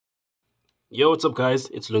Yo, what's up, guys?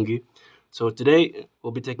 It's Lungi. So today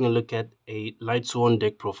we'll be taking a look at a Lightsworn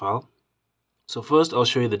deck profile. So first, I'll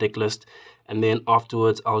show you the deck list, and then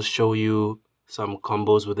afterwards, I'll show you some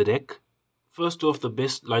combos with the deck. First off, the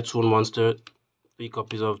best Lightsworn monster: 3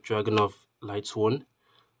 copies of Dragon of Lightsworn.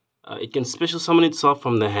 It can special summon itself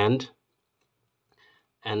from the hand,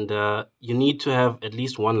 and you need to have at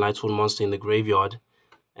least one Lightsworn monster in the graveyard.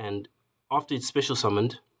 And after it's special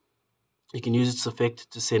summoned, you can use its effect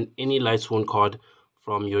to send any Lightsworn card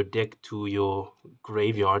from your deck to your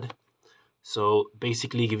graveyard. So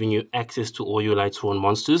basically giving you access to all your Lightsworn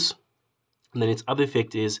monsters. And then its other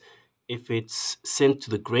effect is if it's sent to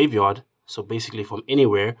the graveyard, so basically from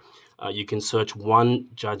anywhere, you can search one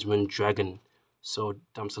Judgment Dragon. So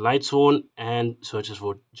dumps a Lightsworn and searches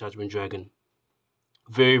for Judgment Dragon.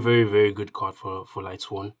 Very, very, very good card for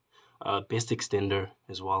Lightsworn. Best extender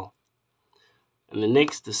as well. And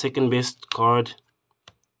the second best card.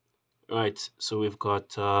 Right, so we've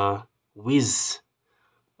got Wiz,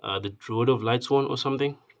 the Druid of Lightsworn or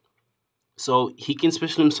something. So he can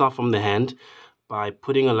special himself from the hand by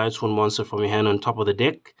putting a Lightsworn monster from your hand on top of the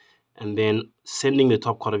deck and then sending the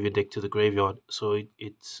top card of your deck to the graveyard. So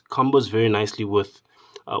it combos very nicely with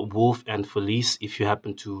Wulf and Felis if you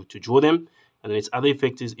happen to draw them. And then its other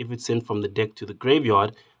effect is if it's sent from the deck to the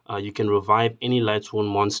graveyard, you can revive any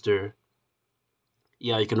Lightsworn monster.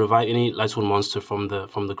 Yeah, you can revive any Lightsworn monster from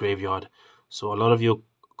the graveyard. So a lot of your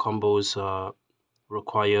combos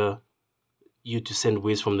require you to send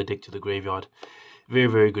Wiz from the deck to the graveyard. Very,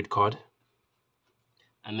 very good card.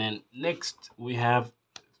 And then next we have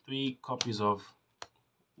 3 copies of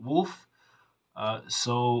Wulf.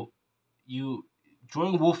 So you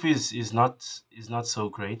drawing Wulf is not so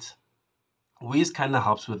great. Wiz kind of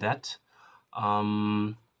helps with that.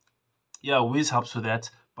 Yeah, Wiz helps with that,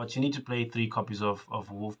 but you need to play 3 copies of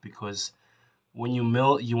Wulf because when you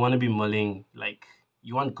mill, you want to be milling, like,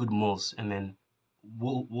 you want good mills, and then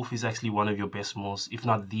Wulf is actually one of your best mills, if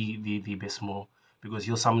not the best mill, because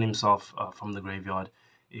he'll summon himself from the graveyard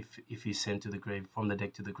if he's sent to the grave from the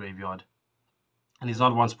deck to the graveyard. And he's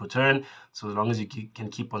not once per turn, so as long as you can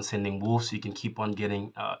keep on sending Wolves, you can keep on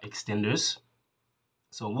getting extenders.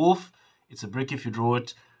 So Wulf, it's a brick if you draw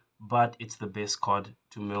it, but it's the best card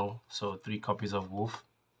to mill. So 3 copies of Wulf.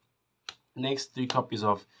 Next, 3 copies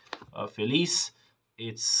of Felis.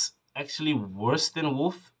 It's actually worse than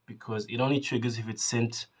Wulf because it only triggers if it's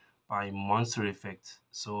sent by monster effect.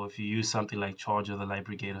 So if you use something like Charge or the Light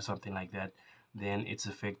Brigade or something like that, then its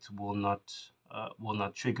effect will not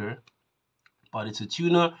trigger. But it's a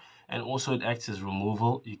tuner, and also it acts as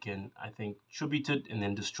removal. You can, I think, tribute it and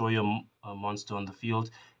then destroy your monster on the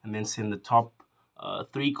field, and then send the top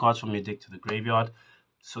 3 cards from your deck to the graveyard.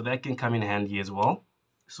 So that can come in handy as well.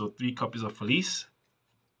 So 3 copies of Felis.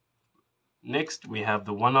 Next, we have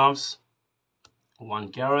the one-offs.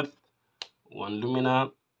 1 Garoth, 1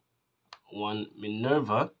 Lumina, 1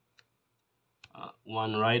 Minerva,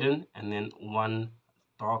 1 Raiden, and then 1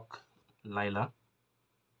 Dark Lyla.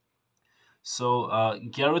 So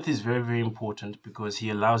Garoth is very, very important because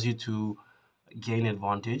he allows you to gain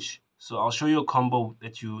advantage. So I'll show you a combo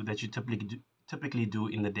that you typically do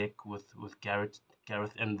in the deck with Garoth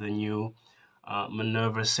and the new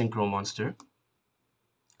Minerva Synchro monster.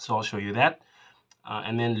 So I'll show you that.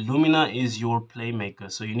 And then Lumina is your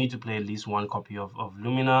playmaker. So you need to play at least 1 copy of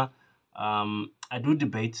Lumina. I do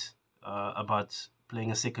debate about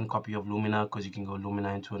playing a second copy of Lumina because you can go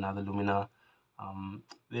Lumina into another Lumina.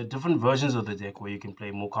 There are different versions of the deck where you can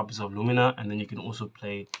play more copies of Lumina, and then you can also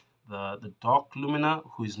play the Dark Lumina,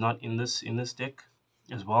 who is not in this deck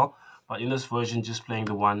as well. But in this version, just playing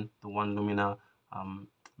the one Lumina,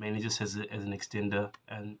 mainly just as an extender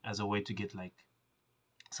and as a way to get like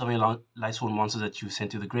some of your Lightsworn monsters that you sent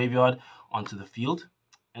to the graveyard onto the field.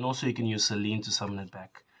 And also you can use Selene to summon it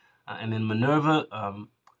back. And then Minerva,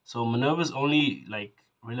 so Minerva's only like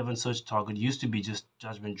relevant search target used to be just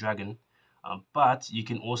Judgment Dragon. But you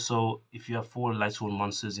can also, if you have 4 Lightsworn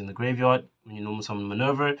monsters in the graveyard, when you normal summon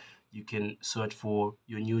Minerva, you can search for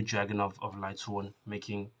your new Dragon of Lightsworn,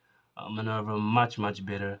 making Minerva much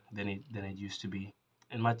better than it used to be,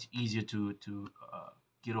 and much easier to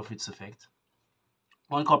get off its effect.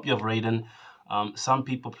 1 copy of Raiden. Some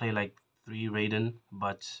people play like 3 Raiden,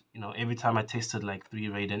 but every time I tested like 3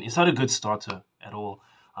 Raiden, it's not a good starter at all.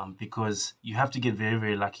 Because you have to get very,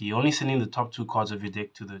 very lucky. You're only sending the top 2 cards of your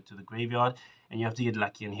deck to the graveyard, and you have to get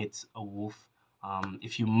lucky and hit a Wulf.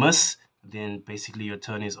 If you miss, then basically your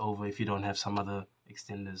turn is over if you don't have some other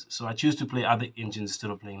extenders. So I choose to play other engines instead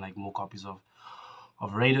of playing like more copies of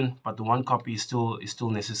of Raiden, but the one copy is still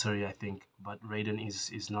necessary, I think. But Raiden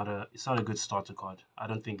is not a good starter card. I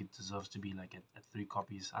don't think it deserves to be like at 3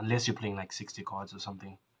 copies unless you're playing like 60 cards or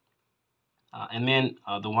something. And then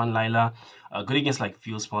the one Lyla, good against like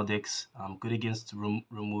field spell decks, good against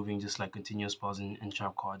removing just like continuous spells and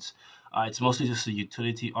trap cards. It's mostly just a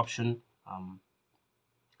utility option.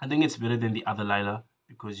 I think it's better than the other Lyla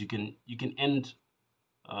because you can end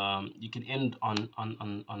on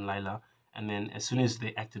Lyla, and then as soon as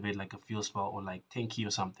they activate like a field spell or like Tenki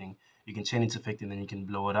or something, you can chain its effect and then you can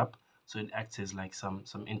blow it up. So it acts as like some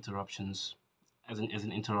interruptions, as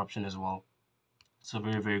an interruption as well. So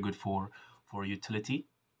very very good for utility.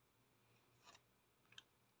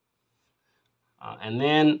 And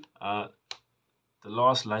then the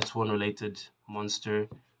last Lightsworn related monster,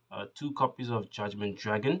 2 copies of Judgment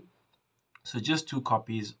Dragon. So just 2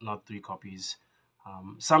 copies, not 3 copies.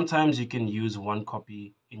 Sometimes you can use 1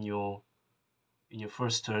 copy in your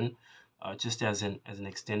first turn, just as an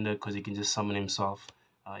extender, because he can just summon himself.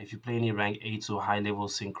 If you play any rank 8s or high level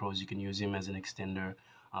synchros, you can use him as an extender.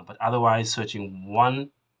 But otherwise, searching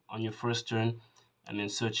 1 on your first turn, and then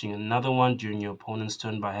searching another one during your opponent's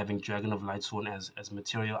turn by having Dragon of Lightsworn as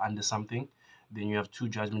material under something. Then you have 2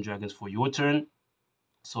 Judgment Dragons for your turn.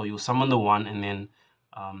 So you'll summon the one, and then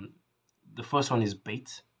the first one is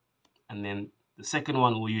bait, and then the second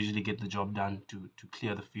one will usually get the job done to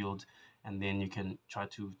clear the field, and then you can try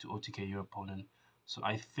to OTK your opponent. So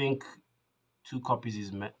I think 2 copies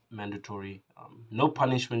is mandatory. No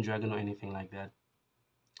punishment dragon or anything like that.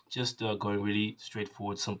 Just going really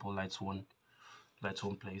straightforward, simple Lightsworn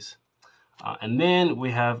plays. And then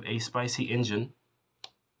we have a spicy engine.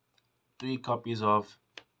 3 copies of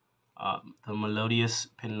the Melodious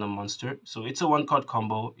Pendulum Monster. So it's a 1-card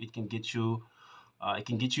combo. It can get you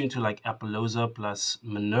into like Appaloosa plus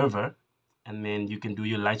Minerva, and then you can do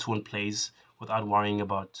your Lightsworn plays without worrying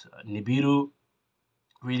about Nibiru.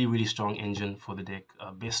 Really, really strong engine for the deck.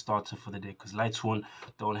 Best starter for the deck, because Lightsworn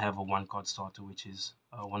don't have a 1-card starter, which is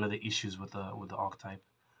one of the issues with the archetype.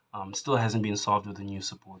 Still hasn't been solved with the new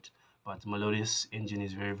support, but Melodious engine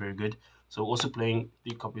is very, very good. So also playing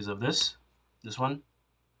 3 copies of this. This one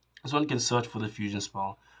can search for the fusion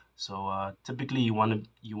spell. So typically you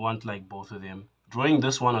want like both of them. Drawing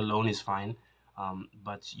this one alone is fine,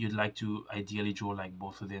 but you'd like to ideally draw like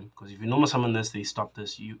both of them, because if you normal summon this, they stop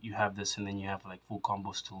this, you have this, and then you have like full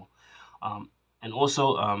combo still. And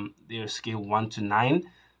also they're scale 1 to 9.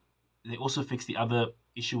 They also fix the other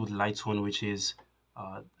issue with Lightsworn, which is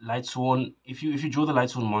Lightsworn. If you draw the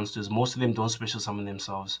Lightsworn monsters, most of them don't special summon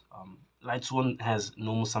themselves. Lightsworn has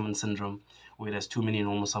normal summon syndrome, where there's too many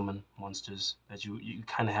normal summon monsters that you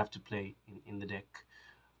kind of have to play in the deck.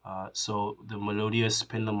 So the Melodious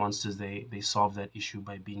Pendulum monsters, they solve that issue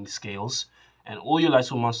by being scales, and all your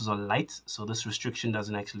Lightsworn monsters are light, so this restriction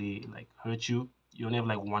doesn't actually like hurt you. You only have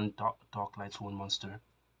like 1 dark Lightsworn monster.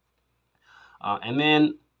 And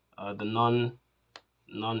then the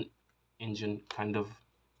non-engine kind of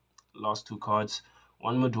last 2 cards.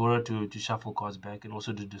 1 Mudora to shuffle cards back, and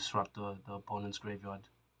also to disrupt the opponent's graveyard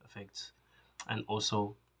effects. And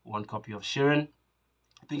also 1 copy of Scheiren.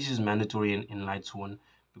 I think she's mandatory in Lightsworn,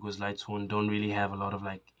 because Lightsworn don't really have a lot of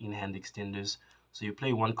like in-hand extenders. So you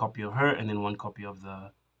play 1 copy of her, and then 1 copy of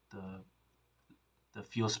the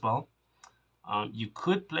field spell. You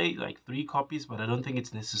could play like 3 copies, but I don't think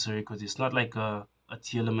it's necessary, because it's not like a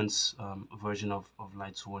Tearlaments version of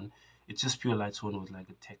Lightsworn. It's just pure Lightsworn with like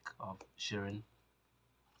a tech of Scheiren.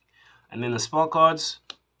 And then the spell cards,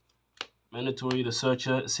 mandatory, the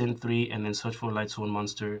searcher, send 3, and then search for a Lightsworn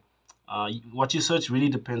monster. What you search really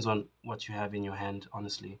depends on what you have in your hand,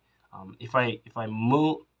 honestly. If I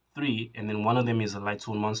mill 3 and then one of them is a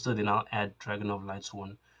Lightsworn monster, then I'll add Dragon of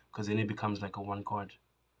Lightsworn, because then it becomes like a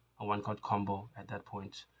 1-card combo at that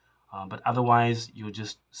point. But otherwise, you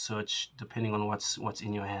just search depending on what's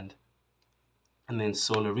in your hand. And then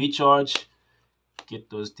Solar Recharge, get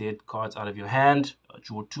those dead cards out of your hand,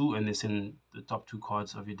 draw 2, and then send the top 2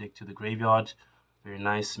 cards of your deck to the graveyard. Very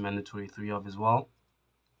nice, mandatory 3 of as well.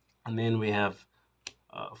 And then we have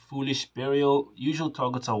Foolish Burial. Usual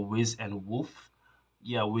targets are Wiz and Wulf.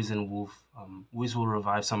 Yeah, Wiz and Wulf. Wiz will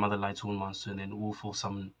revive some other Lightsworn monster, and then Wulf will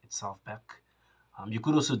summon itself back. You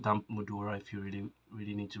could also dump Mudora if you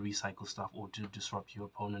really need to recycle stuff or to disrupt your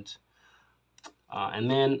opponent.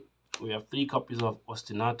 And then we have 3 copies of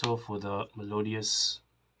Ostinato for the Melodious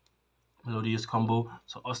combo.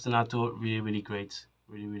 So Ostinato, really great,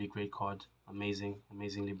 really great card.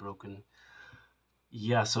 Amazingly broken.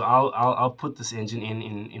 Yeah, so I'll put this engine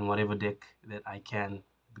in whatever deck that I can,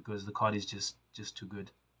 because the card is just too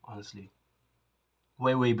good, honestly.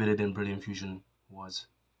 Way better than Brilliant Fusion was.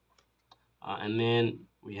 And then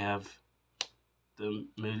we have the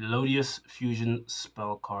Melodious Fusion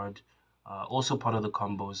spell card, also part of the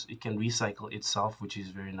combos. It can recycle itself, which is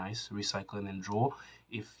very nice. Recycle and then draw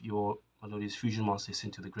if your Melodious Fusion monster is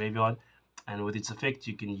into the graveyard. And with its effect,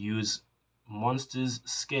 you can use monsters,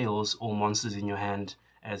 scales, or monsters in your hand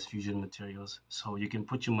as fusion materials. So you can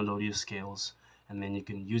put your Melodious scales, and then you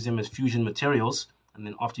can use them as fusion materials. And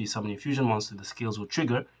then after you summon your fusion monster, the scales will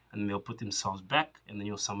trigger, and they'll put themselves back, and then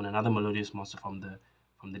you'll summon another Melodious monster from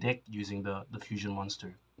the deck using the fusion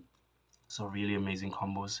monster. So really amazing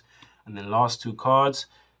combos. And then last two cards,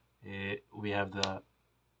 we have the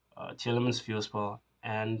Tearlaments Field Spell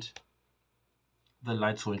and the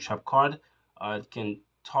Lightsworn Trap card. It can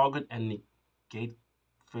target and negate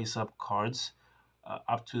face-up cards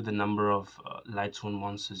up to the number of Lightsworn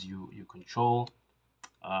monsters you control.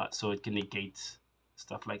 So it can negate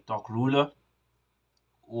stuff like Dark Ruler,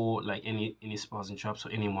 or like any spells and traps,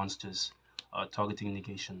 or any monsters targeting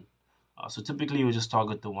negation. So typically you just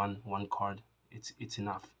target the one card. It's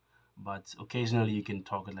enough, but occasionally you can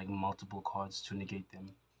target like multiple cards to negate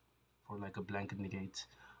them for like a blanket negate.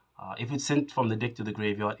 If it's sent from the deck to the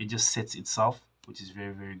graveyard, it just sets itself, which is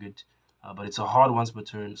very good. But it's a hard once per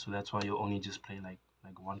turn, so that's why you only just play like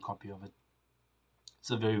one copy of it.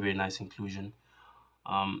 It's a very nice inclusion.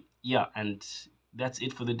 Yeah, and that's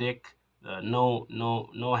it for the deck.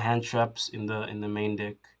 No hand traps in the main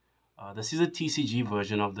deck. This is a TCG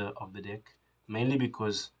version of the deck, mainly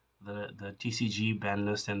because the TCG ban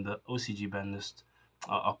list and the OCG ban list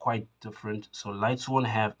are quite different. So Lightsworn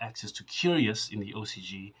have access to Curious in the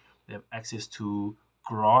OCG. They have access to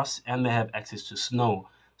Grass, and they have access to Snow.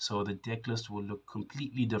 So the deck list will look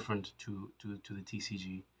completely different to the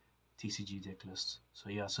TCG deck list. So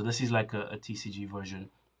yeah, so this is like a TCG version.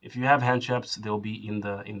 If you have hand traps, they'll be in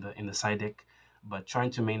the side deck. But trying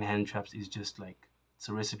to main hand traps is just like, it's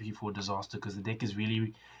a recipe for disaster, because the deck is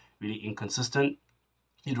really inconsistent.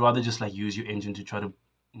 You'd rather just like use your engine to try to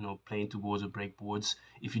play into boards or break boards.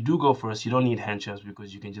 If you do go first, you don't need hand traps,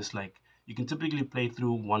 because you can just like, you can typically play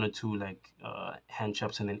through one or two like hand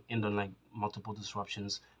traps and then end on like multiple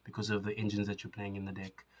disruptions because of the engines that you're playing in the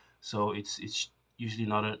deck. So it's usually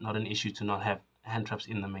not an issue to not have hand traps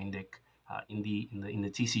in the main deck in the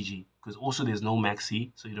TCG, because also there's no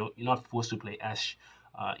maxi, so you're not forced to play Ash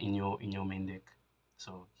in your main deck.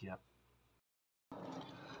 So yeah.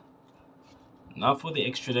 Now for the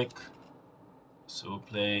extra deck. So we'll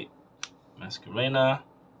play Masquerena,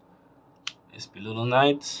 SP Little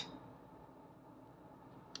Knight,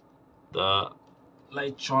 the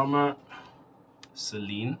Light Charmer,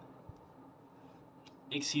 Celine,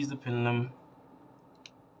 Xyz the Pendulum,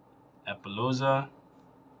 Apollosa,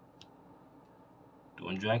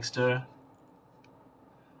 Dawn Dragster,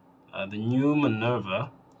 the new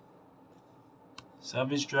Minerva,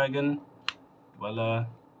 Savage Dragon, Dweller,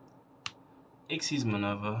 Xyz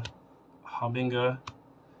Minerva, Harbinger,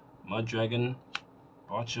 Mudragon,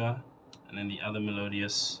 Bacha, and then the other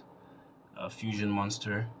Melodious fusion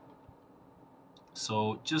monster.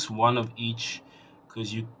 So just one of each,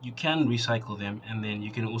 because you can recycle them, and then you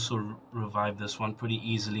can also revive this one pretty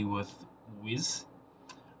easily with Wiz.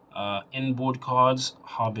 Inboard cards: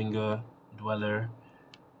 Harbinger, Dweller,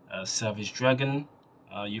 Savage Dragon.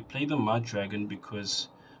 You play the Mudragon because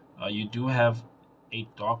you do have a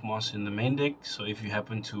Dark monster in the main deck. So if you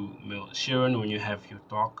happen to mill Scheiren when you have your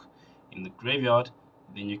Dark in the graveyard,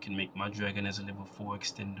 then you can make Mudragon as a level 4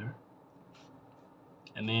 extender.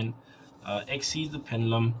 And then Xyz the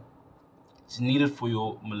Pendulum. It's needed for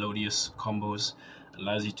your Melodious combos.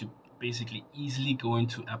 Allows you to basically easily go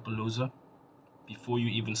into Apollosa before you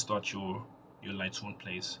even start your Lightsworn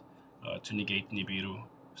plays to negate Nibiru.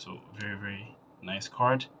 So very nice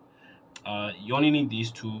card. You only need these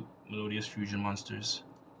two Melodious fusion monsters.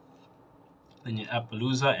 Then you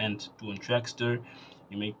Apollosa and Dawn Dragster.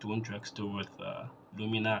 You make Dawn Dragster with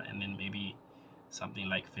Lumina, and then maybe something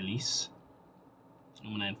like Felis.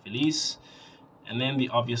 Lumina and Felis. And then the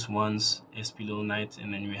obvious ones, SP Little Knight,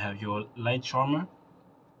 and then you have your Light Charmer,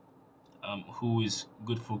 who is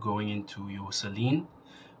good for going into your Celine,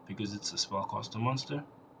 because it's a spellcaster monster.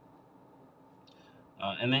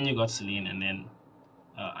 And then you got Celine, and then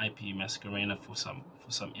IP Masquerena for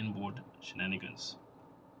some inboard shenanigans.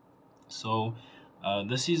 So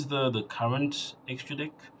this is the current extra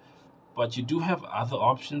deck, but you do have other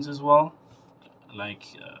options as well. Like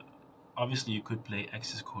obviously you could play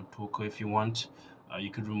access code Talker if you want.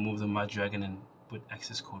 You could remove the Mudragon and put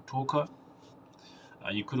access code Talker.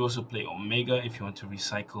 You could also play Omega if you want to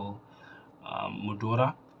recycle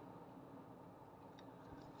Mudora.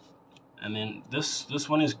 And then this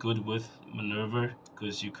one is good with Minerva,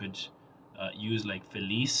 because you could use like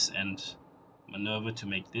Felis and Minerva to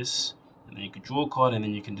make this, and then you could draw a card, and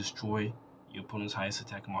then you can destroy your opponent's highest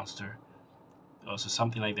attack monster. So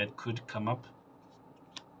something like that could come up.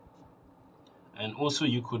 And also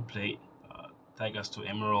you could play Tigers to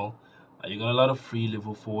Emerald. You got a lot of free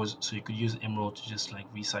level 4s, so you could use Emerald to just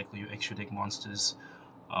like recycle your extra deck monsters,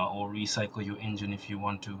 or recycle your engine if you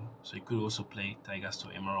want to. So you could also play Tigers to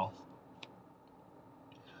Emerald.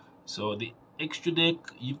 So the extra deck,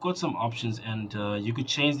 you've got some options, and you could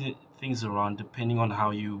change the things around depending on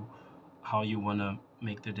how you want to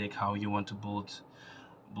make the deck, how you want to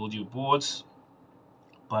build your boards.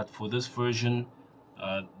 But for this version,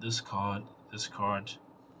 this card,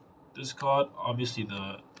 obviously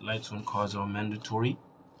the Lightsworn cards are mandatory.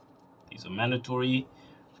 These are mandatory.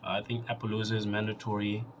 I think Appaloosa is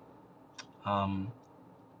mandatory.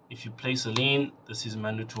 If you play Selene, this is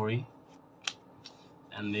mandatory.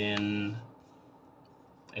 And then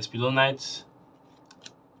Espilal Knights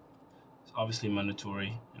is obviously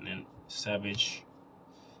mandatory. And then Savage.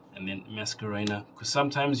 And then Masquerena. Because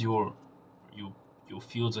sometimes your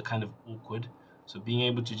fields are kind of awkward. So being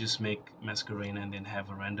able to just make Masquerena and then have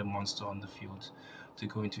a random monster on the field to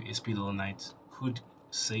go into Espilal Knight could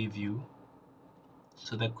save you.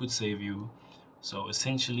 So that could save you. So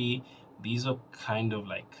essentially, these are kind of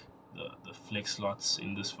like the flex slots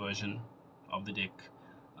in this version of the deck.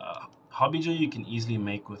 Harbinger you can easily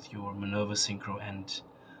make with your Minerva Synchro and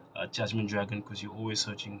Judgment Dragon, because you're always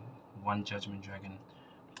searching one Judgment Dragon.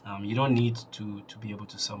 You don't need to be able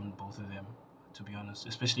to summon both of them, to be honest,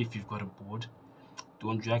 especially if you've got a board.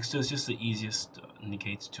 Dawn Dragster is just the easiest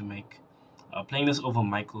negate to make. Playing this over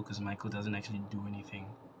Michael, because Michael doesn't actually do anything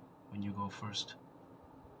when you go first.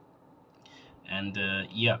 And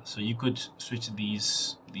yeah, so you could switch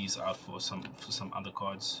these out for some other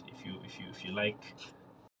cards if you like.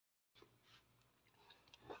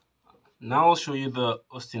 Now I'll show you the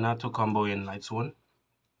Ostinato combo in Lightsworn.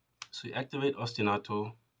 So you activate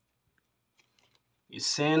Ostinato. You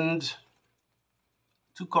send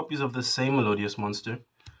 2 copies of the same Melodious monster,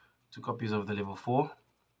 2 copies of the level 4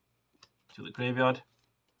 to the graveyard,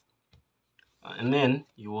 and then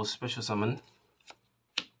you will special summon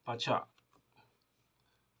Bacha,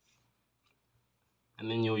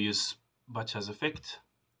 and then you'll use Bacha's effect.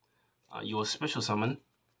 You will special summon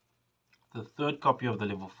the 3rd copy of the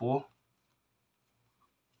level 4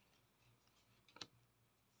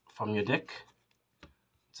 from your deck.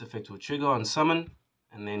 Its effect will trigger on summon,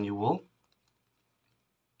 and then you will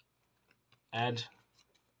add,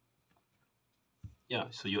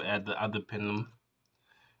 so you add the other pendulum,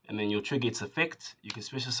 and then you'll trigger its effect. You can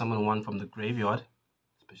special summon 1 from the graveyard,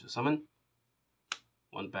 special summon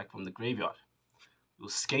 1 back from the graveyard. You'll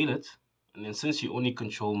scale it, and then since you only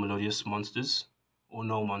control Melodious monsters or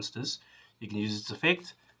no monsters, you can use its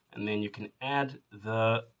effect, and then you can add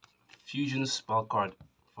the fusion spell card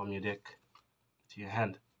from your deck to your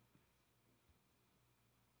hand.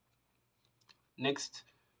 Next,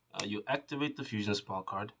 you activate the fusion spell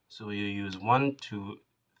card. So you use 1, 2,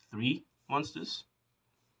 3 monsters.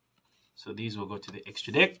 So these will go to the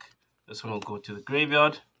extra deck. This one will go to the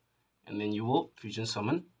graveyard, and then you will fusion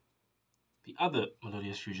summon the other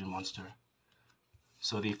Melodious fusion monster.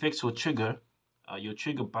 So the effects will trigger. You'll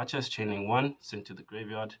trigger Bacha's Chainlink 1, sent to the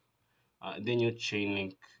graveyard. Then your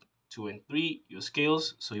Chainlink 2 and 3, your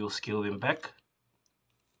scales. So you'll scale them back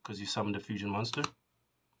because you summoned a fusion monster.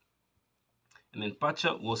 And then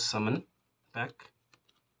Bacha will summon back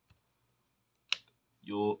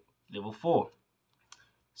your level 4.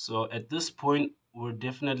 So at this point, we're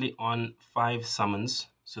definitely on 5 summons.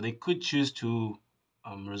 So they could choose to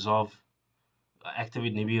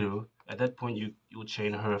activate Nibiru. At that point, you'll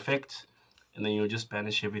chain her effect, and then you'll just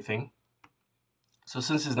banish everything. So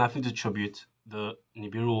since there's nothing to tribute, the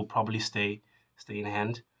Nibiru will probably stay in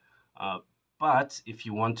hand. But if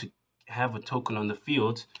you want to have a token on the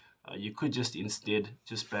field, you could just instead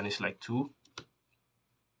just banish like 2.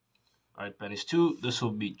 Alright, banish 2. This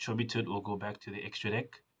will be tributed, will go back to the extra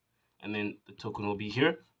deck, and then the token will be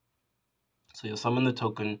here. So you'll summon the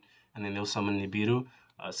token, and then they'll summon Nibiru.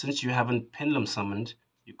 Since you haven't pendulum summoned,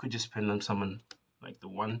 you could just pendulum summon like the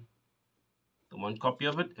one copy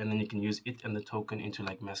of it, and then you can use it and the token into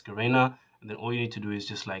like Masquerena, and then all you need to do is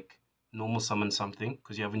just like normal summon something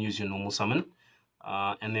because you haven't used your normal summon,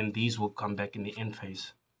 and then these will come back in the end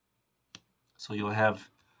phase. So you'll have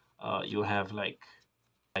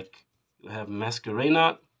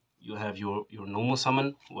Masquerena, you'll have your normal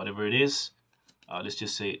summon, whatever it is. Let's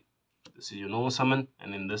just say this is your normal summon,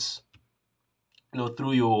 and then this,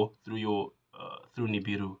 through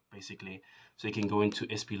Nibiru basically. So you can go into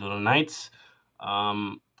SP Little Knights,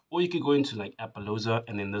 or you could go into like Appaloosa,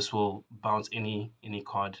 and then this will bounce any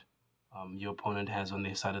card your opponent has on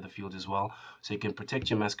their side of the field as well. So you can protect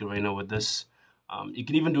your Masquerena with this. You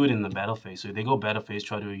can even do it in the battle phase. So if they go battle phase,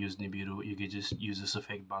 try to use Nibiru, you can just use this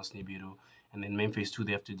effect, bounce Nibiru. And then main phase 2,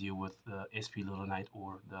 they have to deal with the SP Little Knight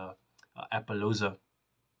or the Apollosa.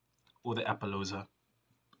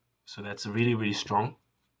 So that's really, really strong.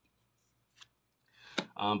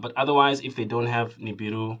 But otherwise, if they don't have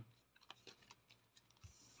Nibiru,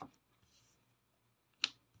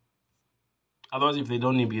 if they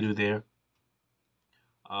don't Nibiru there,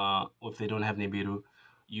 or if they don't have Nibiru,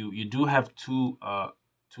 you do have two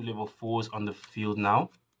level 4s on the field now.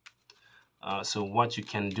 So what you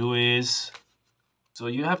can do is, so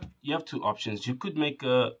you have two options. You could make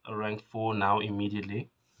a rank 4 now immediately.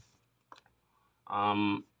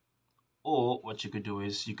 Or what you could do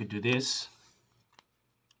is you could do this,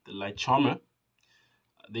 the Light Charmer.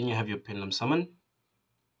 Then you have your Pendulum Summon.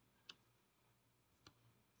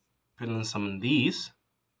 Pendulum Summon these.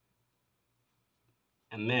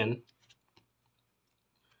 And then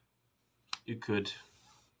you could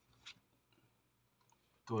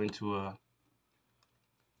go into a...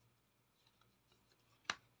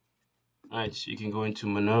 Alright, you can go into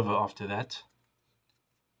Minerva after that.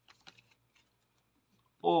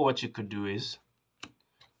 Or what you could do is,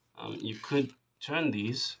 you could turn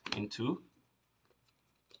these into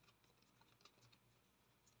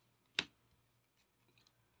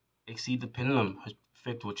Exceed the Pendulum.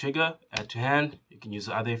 Effect will trigger, add to hand. You can use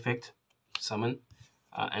the other effect, summon.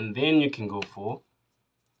 And then you can go for,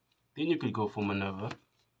 you could go for Minerva.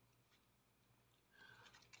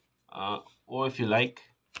 Or if you like,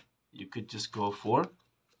 you could just go for,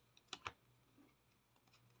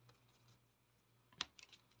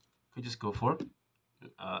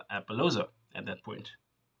 Apollosa at that point.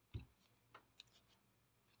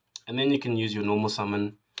 And then you can use your normal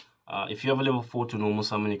summon. If you have a level 4 to normal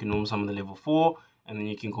summon, you can normal summon the level 4, and then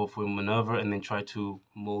you can go for Minerva and then try to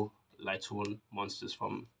mull Lightsworn monsters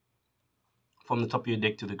from the top of your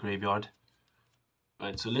deck to the graveyard.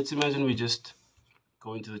 Right, so let's imagine we just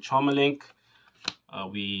go into the Charmer link.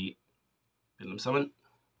 We Pendulum Summon.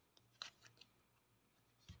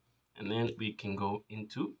 And then we can go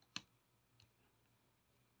into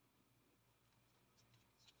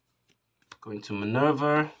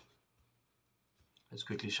Minerva. Let's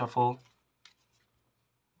quickly shuffle.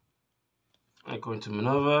 I go into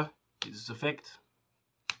Minerva, use this effect.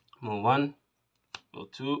 Mill 1, mill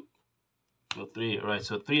 2, mill 3. Alright,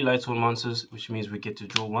 so 3 Lightsworn monsters, which means we get to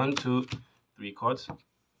draw 1, 2, 3 cards.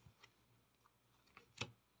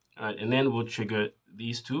 Alright, and then we'll trigger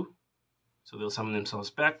these two. So they'll summon themselves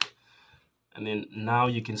back. And then now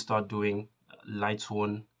you can start doing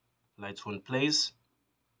Lightsworn plays.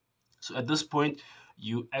 So at this point,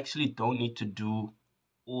 you actually don't need to do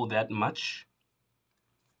all that much.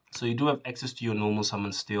 So you do have access to your normal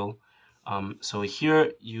summon still. So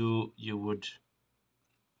here you would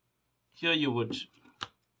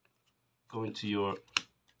go into your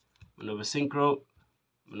Minerva Synchro,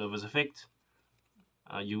 Minerva's effect.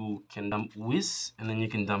 You can dump Weiss, and then you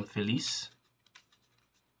can dump Felis.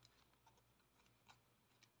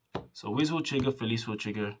 So Weiss will trigger, Felis will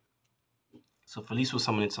trigger. So Felis will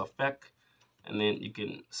summon itself back, and then you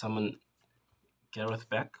can summon Garoth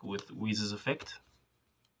back with Weiss's effect.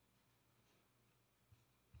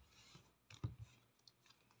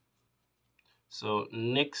 So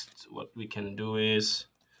next, what we can do is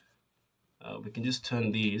we can just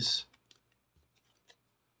turn these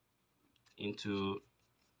into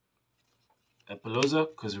Apollosa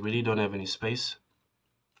because we really don't have any space.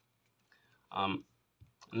 And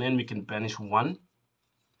then we can banish 1.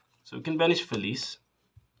 So we can banish Felis.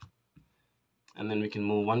 And then we can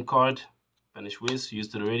move 1 card, banish Weiss,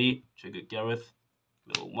 used it already, trigger Garoth,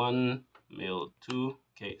 mill 1, mill 2.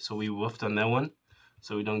 Okay, so we whiffed on that one.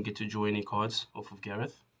 So we don't get to draw any cards off of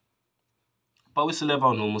Garoth. But we still have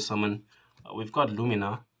our normal summon. We've got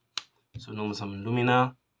Lumina. So normal summon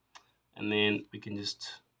Lumina. And then we can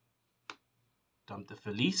just dump the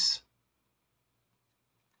Felis.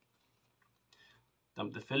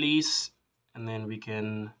 And then we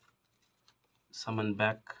can summon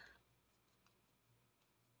back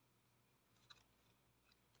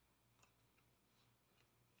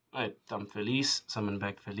Alright, dump Felis, summon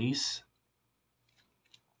back Felis.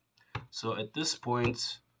 So at this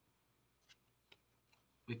point,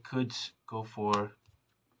 we could go for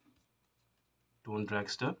Dawn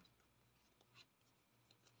Dragster.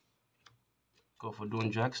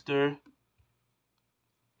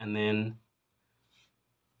 And then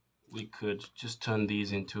we could just turn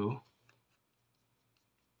these into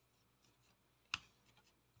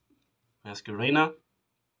Masquerena.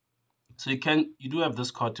 So you do have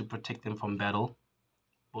this card to protect them from battle.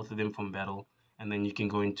 both of them from battle, and then you can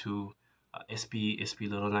go into SP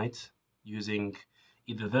Little Knight using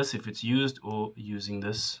either this if it's used, or using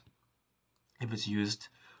this if it's used.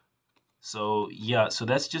 So yeah, so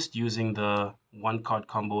that's just using the 1-card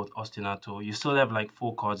combo with Ostinato. You still have like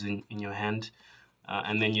 4 cards in your hand,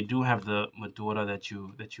 and then you do have the Mudora that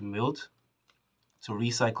you milled to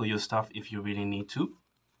recycle your stuff if you really need to.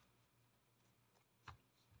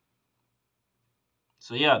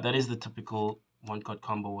 So yeah, that is the typical 1-card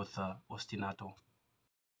combo with Ostinato.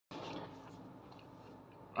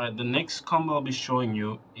 Alright, the next combo I'll be showing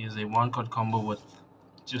you is a 1-card combo with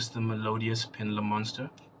just the Melodious Pendulum monster.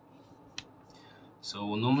 So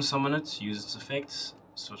we'll normal summon it, use its effects,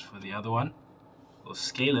 search for the other one. We'll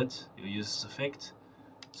scale it, you'll use its effect,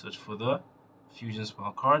 search for the Fusion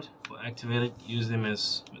Spell card. We'll activate it, use them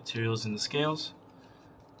as materials in the scales.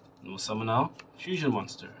 And we'll summon our Fusion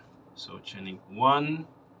monster. So chaining 1,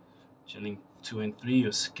 chaining 2 and 3,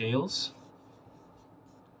 your scales.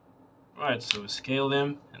 Right, so we scale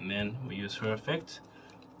them, and then we use her effect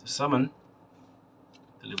to summon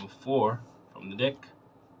the level 4 from the deck.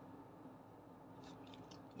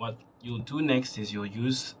 What you'll do next is you'll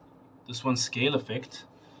use this one scale effect,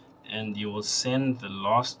 and you will send the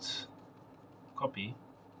last copy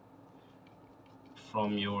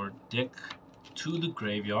from your deck to the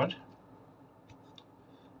graveyard.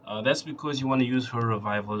 That's because you want to use her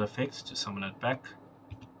revival effect to summon it back,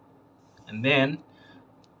 and then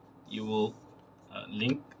you will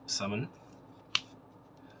link summon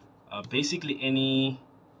basically any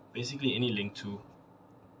link to,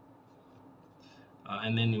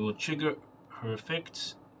 and then you will trigger her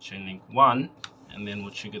effect, chain link 1, and then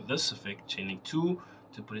we'll trigger this effect, chain link 2,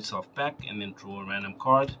 to put itself back, and then draw a random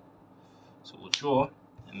card. So we'll draw,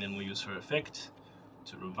 and then we'll use her effect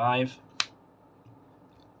to revive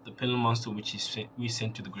the Pendulum monster which we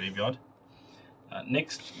sent to the graveyard.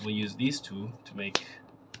 Next, we'll use these two to make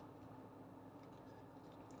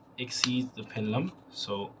exceed the Pendulum.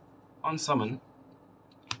 So on summon,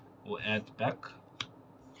 we'll add back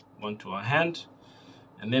 1 to our hand,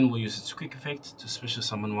 and then we'll use its quick effect to special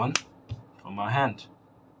summon 1 from our hand.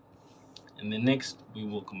 And then next, we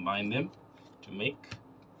will combine them to make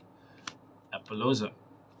Apollousa.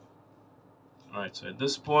 Alright, so at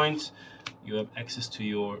this point, you have access to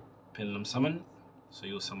your Pendulum summon. So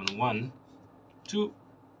you'll summon 1, 2.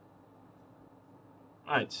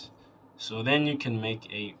 Alright, so then you can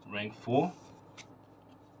make a rank 4.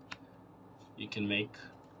 You can make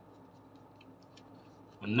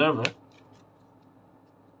Minerva.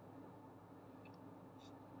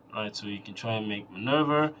 Alright, so you can try and make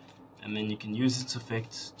Minerva, and then you can use its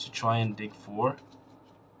effect to try and dig for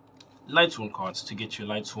Lightsworn cards to get your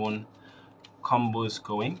Lightsworn combos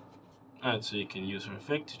going. Alright, so you can use her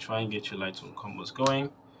effect to try and get your Lightsworn combos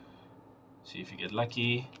going. See if you get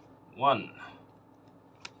lucky. 1,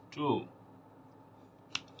 2,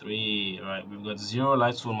 3. Alright, we've got 0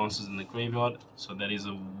 Lightsworn monsters in the graveyard, so that is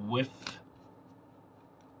a whiff.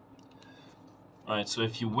 Alright, so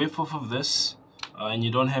if you whiff off of this and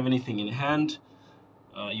you don't have anything in hand,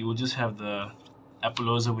 you will just have the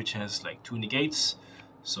Apollousa, which has like 2 negates.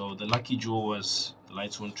 So the lucky draw was the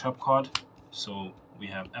Lightsworn trap card. So we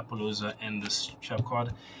have Apollousa and this trap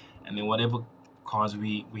card, and then whatever cards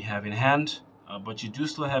we have in hand. But you do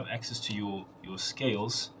still have access to your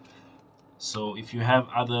scales. So if you have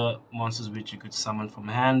other monsters which you could summon from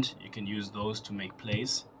hand, you can use those to make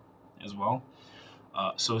plays as well.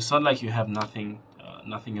 So it's not like you have nothing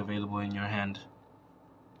available in your hand.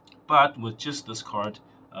 But with just this card,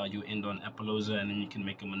 you end on Apollousa, and then you can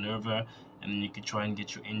make a Minerva, and then you can try and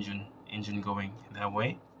get your engine going that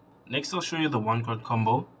way. Next, I'll show you the 1-card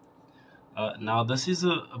combo. Now, this is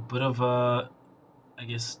a bit of a, I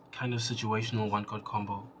guess, kind of situational 1-card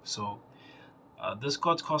combo. So, this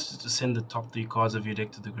card's cost is to send the top 3 cards of your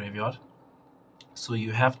deck to the graveyard. So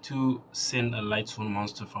you have to send a Lightsworn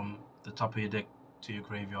monster from the top of your deck to your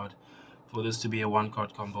graveyard for this to be a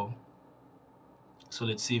 1-card combo. So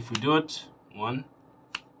let's see if we do it. 1,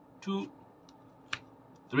 2,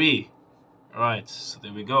 3. Alright, so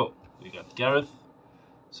there we go. We got Garoth.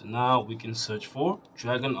 So now we can search for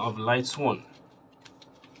Dragon of Lightsworn.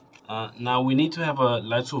 Now we need to have a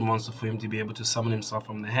Lightsworn monster for him to be able to summon himself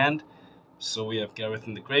from the hand. So we have Garoth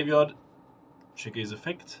in the graveyard. Trigger his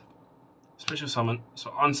effect. Special summon.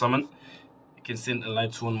 So on summon, you can send a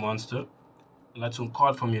Lightsworn monster, a Lightsworn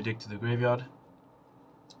card from your deck to the graveyard.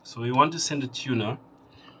 So we want to send a tuner.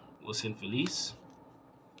 We'll send Felis.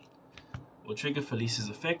 We'll trigger Felis's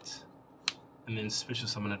effect, and then special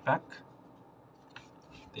summon it back.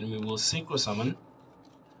 Then we will synchro summon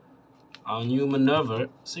our new Minerva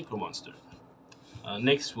synchro monster.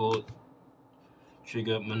 Next we'll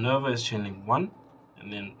trigger Minerva is chaining 1,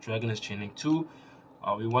 and then Dragon is chaining 2.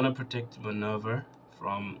 We want to protect Minerva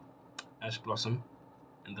from Ash Blossom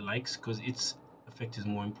and the likes, because its effect is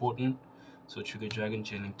more important. So trigger Dragon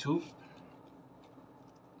chaining 2.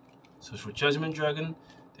 So for Judgment Dragon,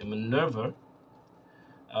 then Minerva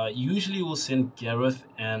usually will send Garoth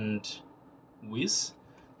and Weiss,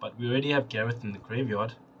 but we already have Garoth in the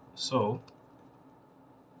graveyard, so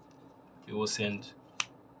we will send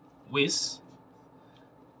Weiss,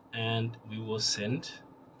 and we will send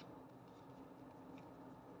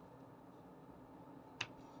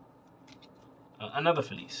another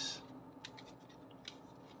Felis.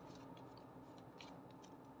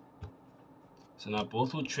 So now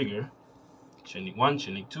both will trigger chaining 1,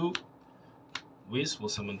 chaining 2. Weiss will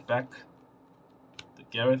summon back the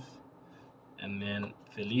Garoth, and then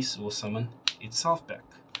Felis will summon itself back.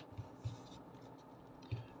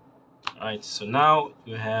 Alright, so now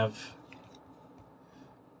you have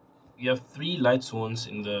 3 Lightsworns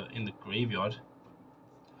in the graveyard.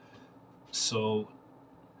 So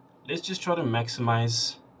let's just try to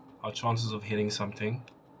maximize our chances of hitting something.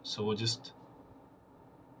 So we'll just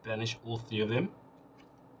banish all 3 of them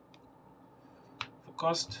for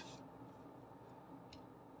cost,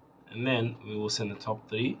 and then we will send the top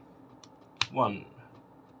 3. 1,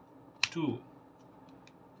 2,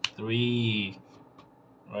 3.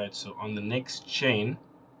 Right, so on the next chain,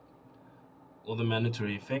 all the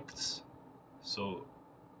mandatory effects. So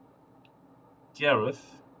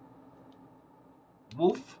Garoth,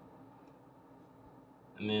 Wulf,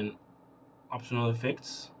 and then optional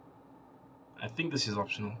effects. I think this is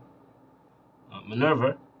optional.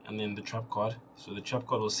 Minerva, and then the trap card. So the trap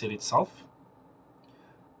card will set itself.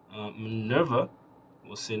 Minerva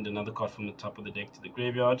will send another card from the top of the deck to the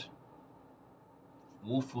graveyard.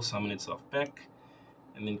 Wulf will summon itself back,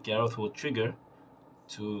 and then Garoth will trigger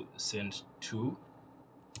to send 2,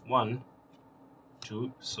 1,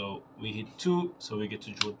 2. So we hit 2, so we get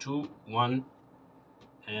to draw 2, 1,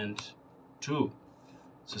 and 2.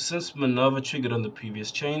 So since Minerva triggered on the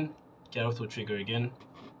previous chain, Garoth will trigger again.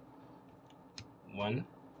 1,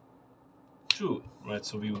 2. Right,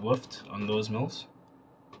 so we whiffed on those mills.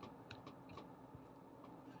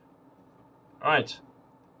 Alright,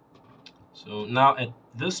 so now at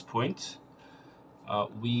this point,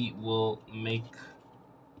 we will make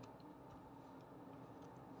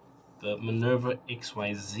the Minerva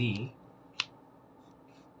XYZ.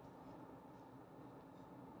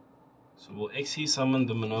 So we'll XE summon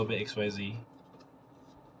the Minerva XYZ.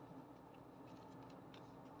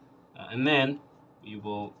 And then we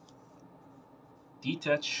will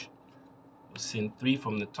detach. We'll send 3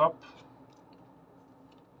 from the top.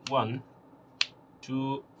 1,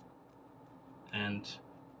 2, and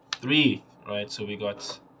 3. Right, so we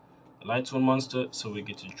got a Lightsworn monster, so we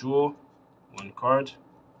get to draw 1 card.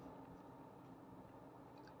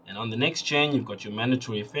 And on the next chain, you've got your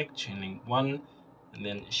mandatory effect, chaining 1, and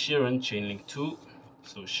then Scheiren, chaining 2.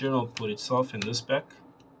 So Scheiren will put itself in this pack.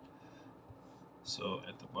 So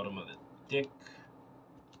at the bottom of the deck,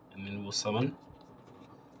 and then we'll summon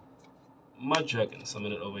Mudragon.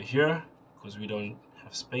 Summon it over here because we don't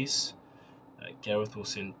have space. Garoth will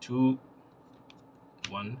send 2,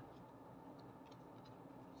 1,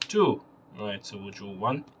 2. Alright, so we'll draw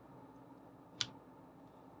 1.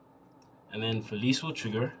 And then Felis will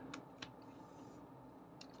trigger,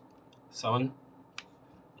 summon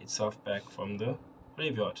itself back from the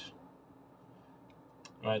graveyard.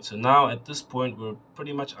 Right, so now at this point we're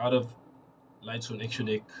pretty much out of Lightsworn extra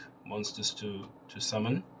deck monsters to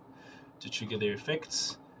summon to trigger their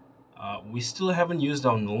effects. We still haven't used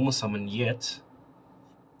our normal summon yet.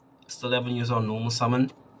 So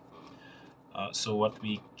what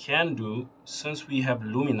we can do, since we have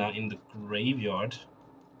Lumina in the graveyard,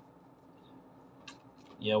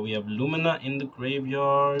 we have Lumina in the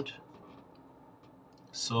graveyard,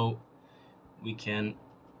 so we can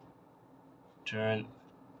turn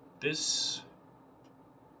this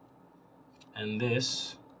and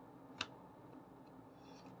this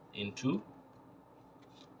into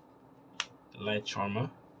the Light Charmer,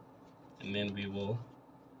 and then we will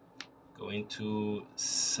go into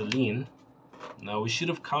Selene. Now we should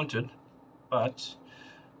have counted, but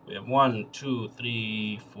we have 1, 2,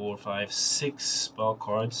 3, 4, 5, 6 spell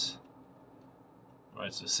cards.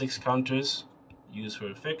 Right, so 6 counters. Use her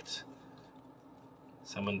effect.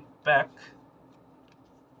 Summon back.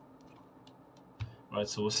 Right,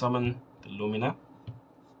 so we'll summon the Lumina.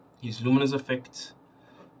 Use Lumina's effect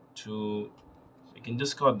to, we can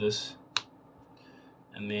discard this,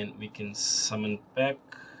 and then we can summon back.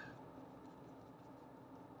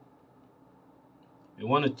 We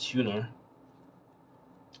want a tuner,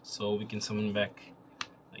 So we can summon back,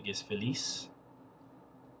 I guess, Felis.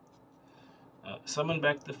 Summon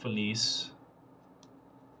back the Felis,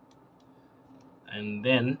 and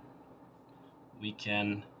then we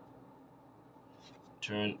can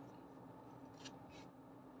turn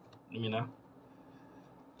Lumina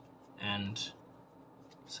and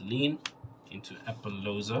Selene into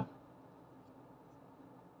Apollosa,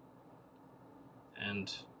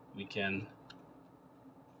 and we can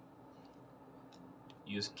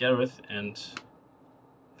use Garoth and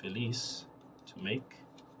Felis to make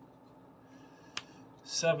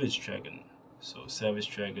Savage Dragon. So Savage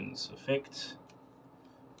Dragon's effect,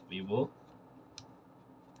 we will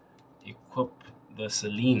equip the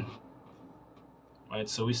Selene. Right,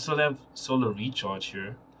 so we still have Solar Recharge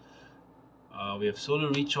here. We have Solar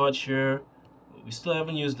Recharge here. We still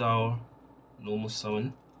haven't used our normal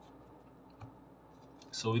summon.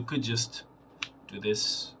 So we could just do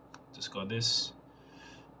this, discard this.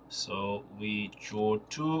 So we draw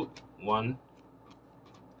 2, 1,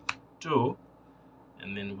 2,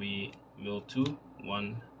 and then we mill 2,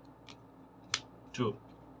 1, 2.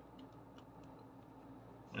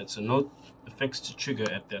 Right, so no effects to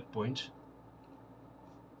trigger at that point.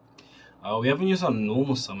 We haven't used our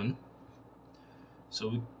normal summon, so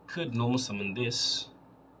we could normal summon this.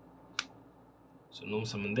 So normal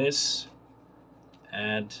summon this,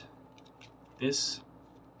 add this.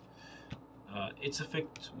 Its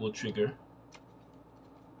effect will trigger,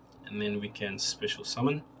 and then we can special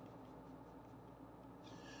summon.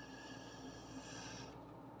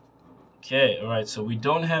 Okay, alright, so we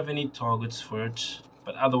don't have any targets for it,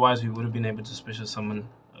 but otherwise we would have been able to special summon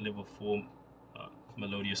a level 4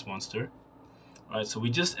 Melodious monster. Alright, so we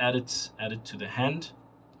just add it to the hand,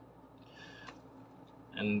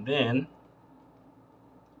 and then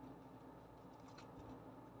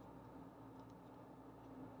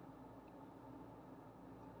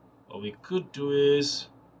what we could do is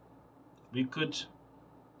we could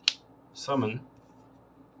summon.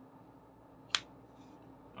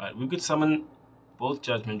 Alright, we could summon both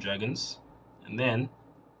Judgment Dragons, and then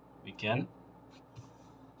we can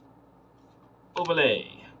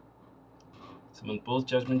overlay. Summon both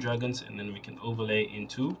Judgment Dragons, and then we can overlay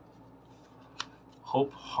into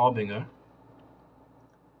Hope Harbinger.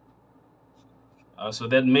 So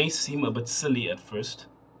that may seem a bit silly at first,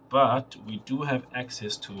 but we do have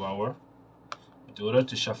access to our Mudora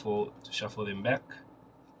to shuffle them back,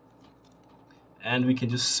 and we can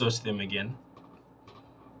just search them again.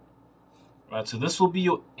 Right, so this will be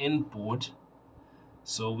your end board.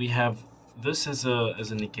 So we have this as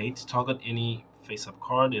a negate, target any face-up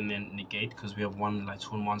card, and then negate because we have one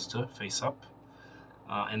Lightsworn monster face-up.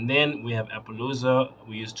 And then we have Apollosa,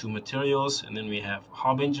 we use 2 materials, and then we have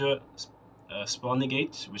Harbinger, spell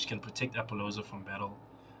negate, which can protect Apollosa from battle.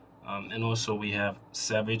 And also we have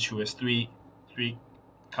Savage, who has three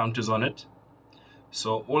counters on it.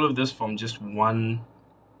 So all of this from just one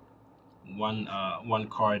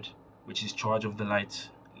card, which is Charge of the Light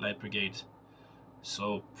Brigade.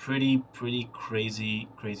 So pretty crazy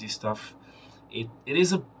stuff. It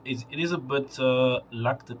is a bit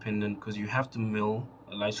luck dependent, because you have to mill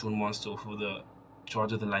a Lightsworn monster for the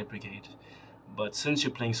Charge of the Light Brigade. But since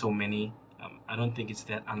you're playing so many, I don't think it's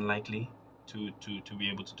that unlikely to be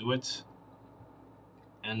able to do it.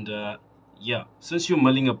 And yeah, since you're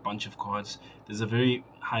milling a bunch of cards, there's a very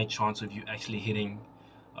high chance of you actually hitting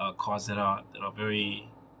cards that are very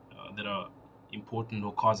that are important,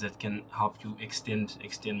 or cards that can help you extend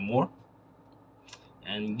more.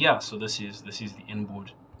 And yeah, so this is the end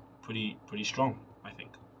board. Pretty strong, I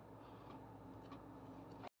think.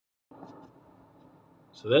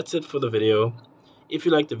 So that's it for the video. If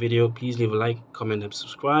you liked the video, please leave a like, comment, and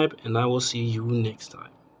subscribe, and I will see you next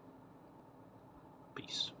time.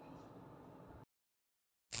 Peace.